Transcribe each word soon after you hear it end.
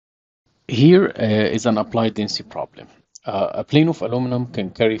Here is an applied density problem. A plane of aluminum can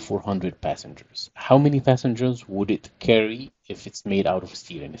carry 400 passengers. How many passengers would it carry if it's made out of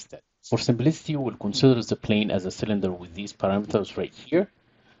steel instead? For simplicity, we'll consider the plane as a cylinder with these parameters right here.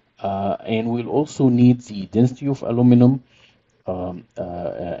 And we'll also need the density of aluminum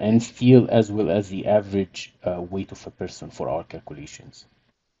and steel, as well as the average weight of a person for our calculations.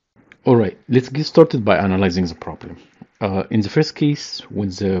 All right, let's get started by analyzing the problem. In the first case, when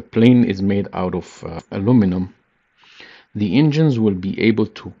the plane is made out of aluminum, the engines will be able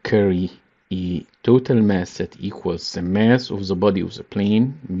to carry a total mass that equals the mass of the body of the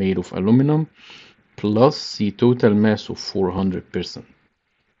plane made of aluminum plus the total mass of 400%.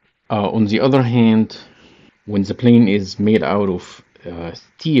 On the other hand, when the plane is made out of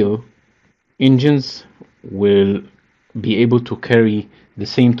steel, engines will be able to carry the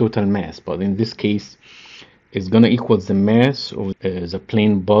same total mass, but in this case, it's going to equal the mass of the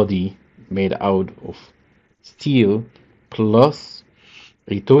plane body made out of steel plus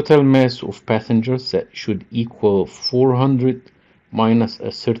a total mass of passengers that should equal 400 minus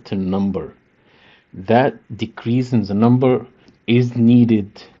a certain number. That decrease in the number is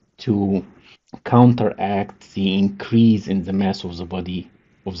needed to counteract the increase in the mass of the body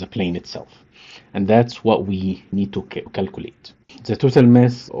of the plane itself. And that's what we need to calculate. The total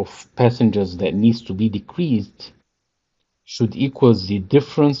mass of passengers that needs to be decreased should equal the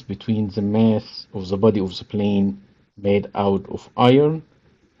difference between the mass of the body of the plane made out of iron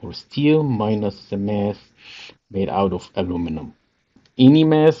or steel minus the mass made out of aluminum. Any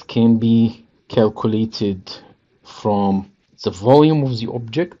mass can be calculated from the volume of the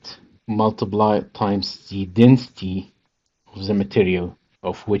object multiplied times the density of the material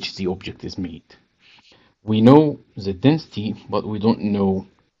of which the object is made. We know the density, but we don't know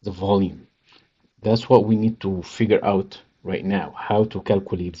the volume. That's what we need to figure out right now, how to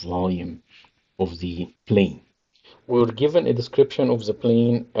calculate volume of the plane. We're given a description of the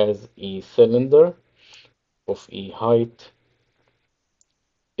plane as a cylinder of a height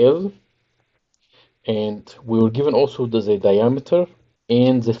L, and we were given also the diameter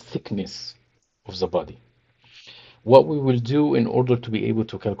and the thickness of the body. What we will do in order to be able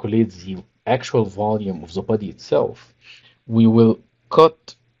to calculate the actual volume of the body itself, we will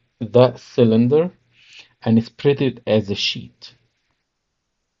cut that cylinder and spread it as a sheet.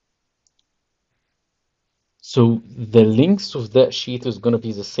 So the length of that sheet is going to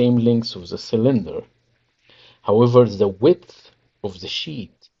be the same length of the cylinder. However, the width of the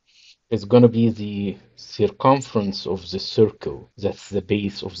sheet is going to be the circumference of the circle. That's the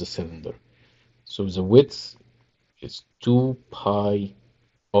base of the cylinder. So the width is 2 pi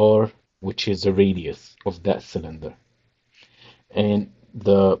r, which is the radius of that cylinder. And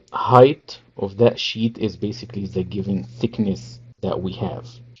the height of that sheet is basically the given thickness that we have.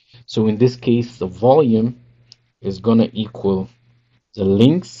 So in this case, the volume is going to equal the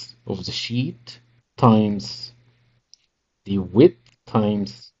length of the sheet times the width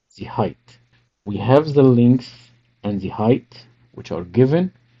times the height. We have the length and the height, which are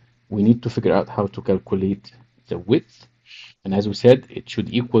given. We need to figure out how to calculate the width. And as we said, it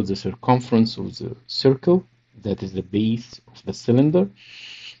should equal the circumference of the circle, that is the base of the cylinder.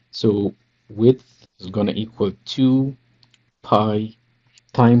 So width is going to equal 2 pi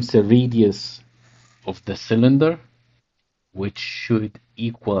times the radius of the cylinder, which should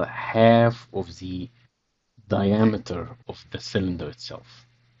equal half of the diameter of the cylinder itself,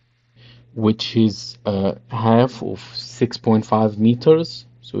 which is half of 6.5 meters.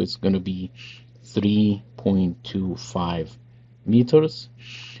 So it's going to be 3.25 meters,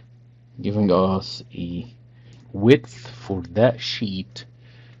 giving us a width for that sheet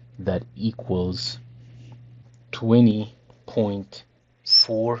that equals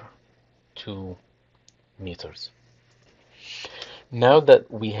 20.42 meters. Now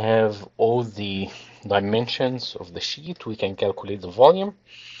that we have all the dimensions of the sheet, we can calculate the volume,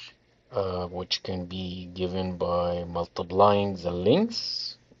 which can be given by multiplying the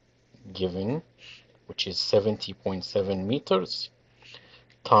length given, which is 70.7 meters,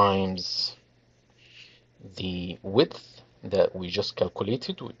 times the width that we just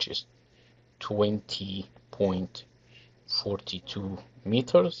calculated, which is 20.42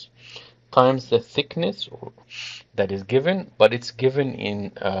 meters, times the thickness that is given, but it's given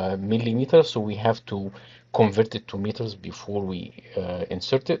in millimeters, so we have to convert it to meters before we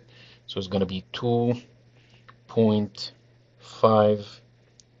insert it. So it's going to be 2.5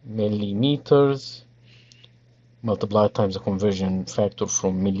 millimeters multiplied times the conversion factor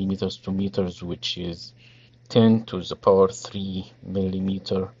from millimeters to meters, which is 10 to the power 3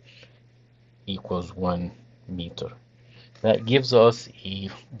 millimeter equals 1 meter. That gives us a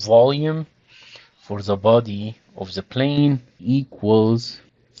volume for the body of the plane equals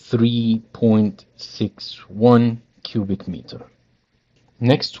 3.61 cubic meter.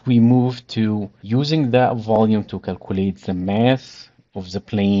 Next, we move to using that volume to calculate the mass of the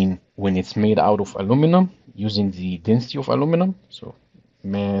plane when it's made out of aluminum using the density of aluminum. So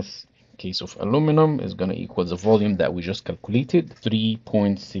mass in case of aluminum is going to equal the volume that we just calculated,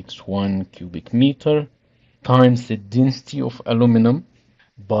 3.61 cubic meter times the density of aluminum.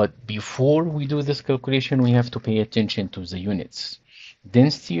 But before we do this calculation, we have to pay attention to the units.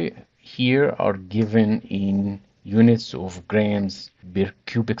 Density here are given in units of grams per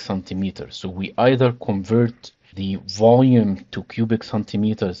cubic centimeter. So we either convert the volume to cubic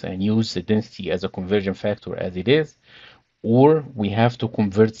centimeters and use the density as a conversion factor as it is, or we have to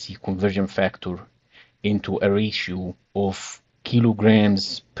convert the conversion factor into a ratio of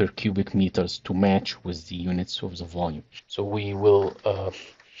kilograms per cubic meters to match with the units of the volume. So we will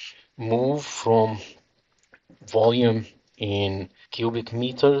move from volume in cubic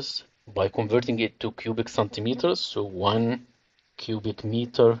meters by converting it to cubic centimeters. So 1 cubic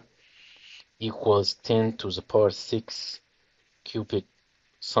meter equals 10 to the power 6 cubic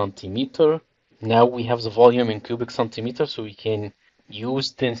centimeter. Now we have the volume in cubic centimeters, so we can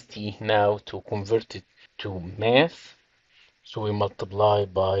use density now to convert it to mass. So we multiply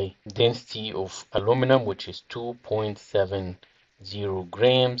by density of aluminum, which is 2.70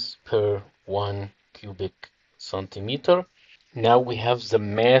 grams per 1 cubic centimeter. Now we have the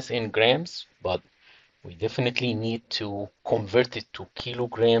mass in grams, but we definitely need to convert it to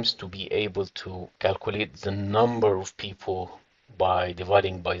kilograms to be able to calculate the number of people by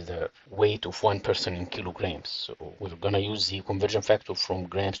dividing by the weight of one person in kilograms. So we're going to use the conversion factor from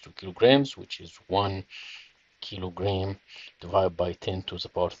grams to kilograms, which is 1 kilogram divided by 10 to the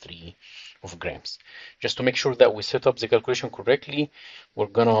power 3 of grams. Just to make sure that we set up the calculation correctly, we're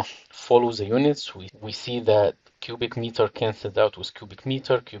gonna follow the units. We see that cubic meter cancels out with cubic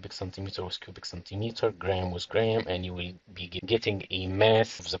centimeter with cubic centimeter, gram with gram, and you will be getting a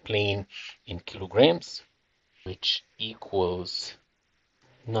mass of the plane in kilograms, which equals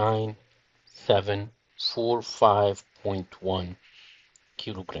 9745.1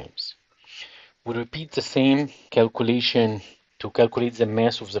 kilograms. We repeat the same calculation to calculate the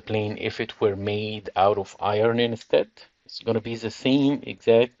mass of the plane if it were made out of iron instead. It's going to be the same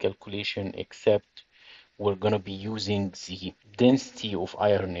exact calculation, except we're going to be using the density of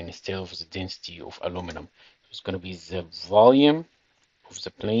iron instead of the density of aluminum. So it's going to be the volume of the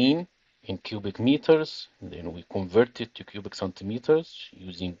plane in cubic meters, then we convert it to cubic centimeters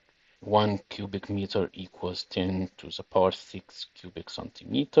using 1 cubic meter equals 10 to the power 6 cubic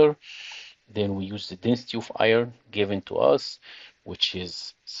centimeter. Then we use the density of iron given to us, which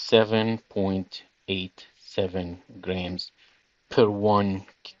is 7.87 grams per 1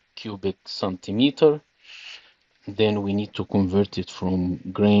 cubic centimeter. Then we need to convert it from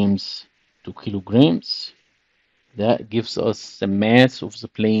grams to kilograms. That gives us the mass of the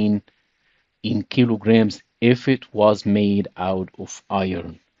plane in kilograms if it was made out of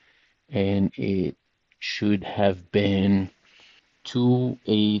iron. And it should have been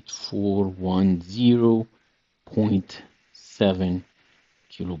 28410.7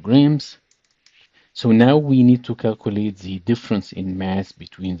 kilograms. So now we need to calculate the difference in mass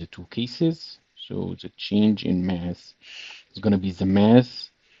between the two cases. So the change in mass is going to be the mass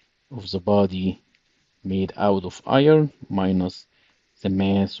of the body made out of iron minus the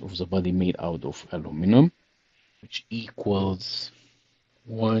mass of the body made out of aluminum, which equals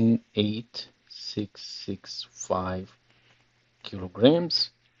 18665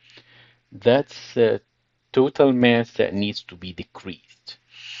 kilograms. That's the total mass that needs to be decreased.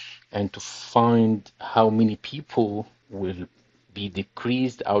 And to find how many people will be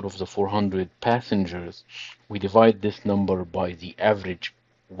decreased out of the 400 passengers, we divide this number by the average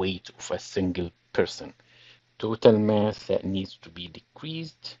weight of a single person. Total mass that needs to be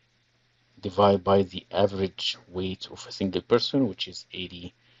decreased, divide by the average weight of a single person, which is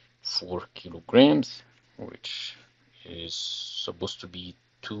 84 kilograms, which is supposed to be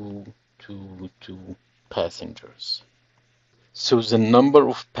 222 passengers. So the number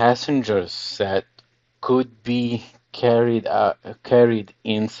of passengers that could be carried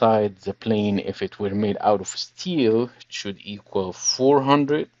inside the plane if it were made out of steel should equal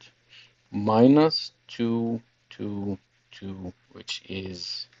 400 minus 222, which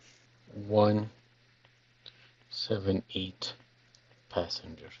is 178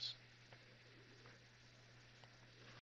 passengers.